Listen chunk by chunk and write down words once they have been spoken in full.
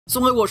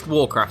So I watched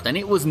Warcraft and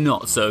it was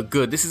not so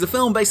good. This is a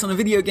film based on a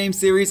video game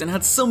series and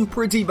had some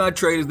pretty bad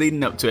trailers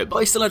leading up to it, but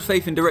I still had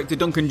faith in director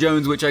Duncan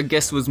Jones, which I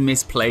guess was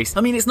misplaced.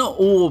 I mean, it's not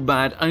all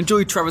bad. I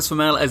enjoyed Travis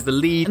Fimmel as the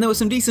lead, and there were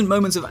some decent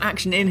moments of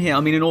action in here. I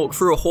mean, an orc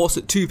threw a horse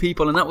at 2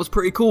 people and that was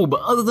pretty cool, but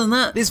other than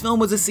that, this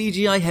film was a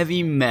CGI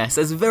heavy mess.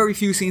 There's very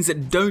few scenes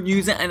that don't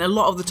use it, and a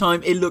lot of the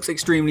time it looks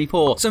extremely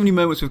poor. So many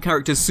moments with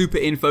characters super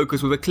in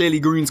focus with a clearly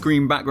green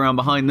screen background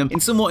behind them. In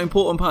somewhat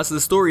important parts of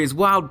the story as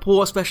well,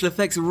 poor special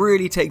effects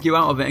really take you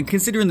out of it, and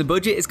considering the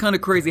budget, it's kind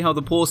of crazy how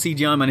the poor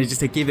CGI manages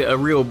to give it a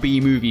real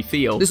B-movie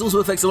feel. This also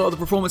affects a lot of the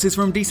performances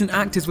from decent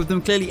actors, with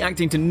them clearly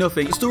acting to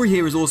nothing. The story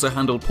here is also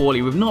handled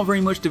poorly, with not very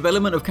much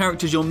development of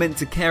characters you're meant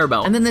to care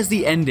about. And then there's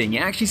the ending.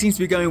 It actually seems to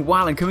be going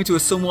well and coming to a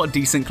somewhat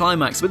decent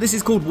climax, but this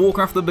is called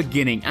Warcraft the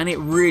Beginning, and it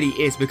really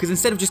is, because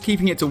instead of just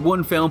keeping it to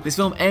one film, this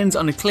film ends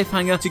on a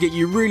cliffhanger to get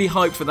you really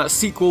hyped for that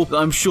sequel that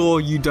I'm sure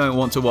you don't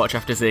want to watch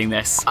after seeing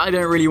this. I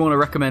don't really want to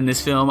recommend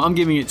this film. I'm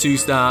giving it 2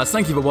 stars.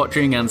 Thank you for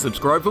watching and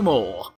subscribe for more.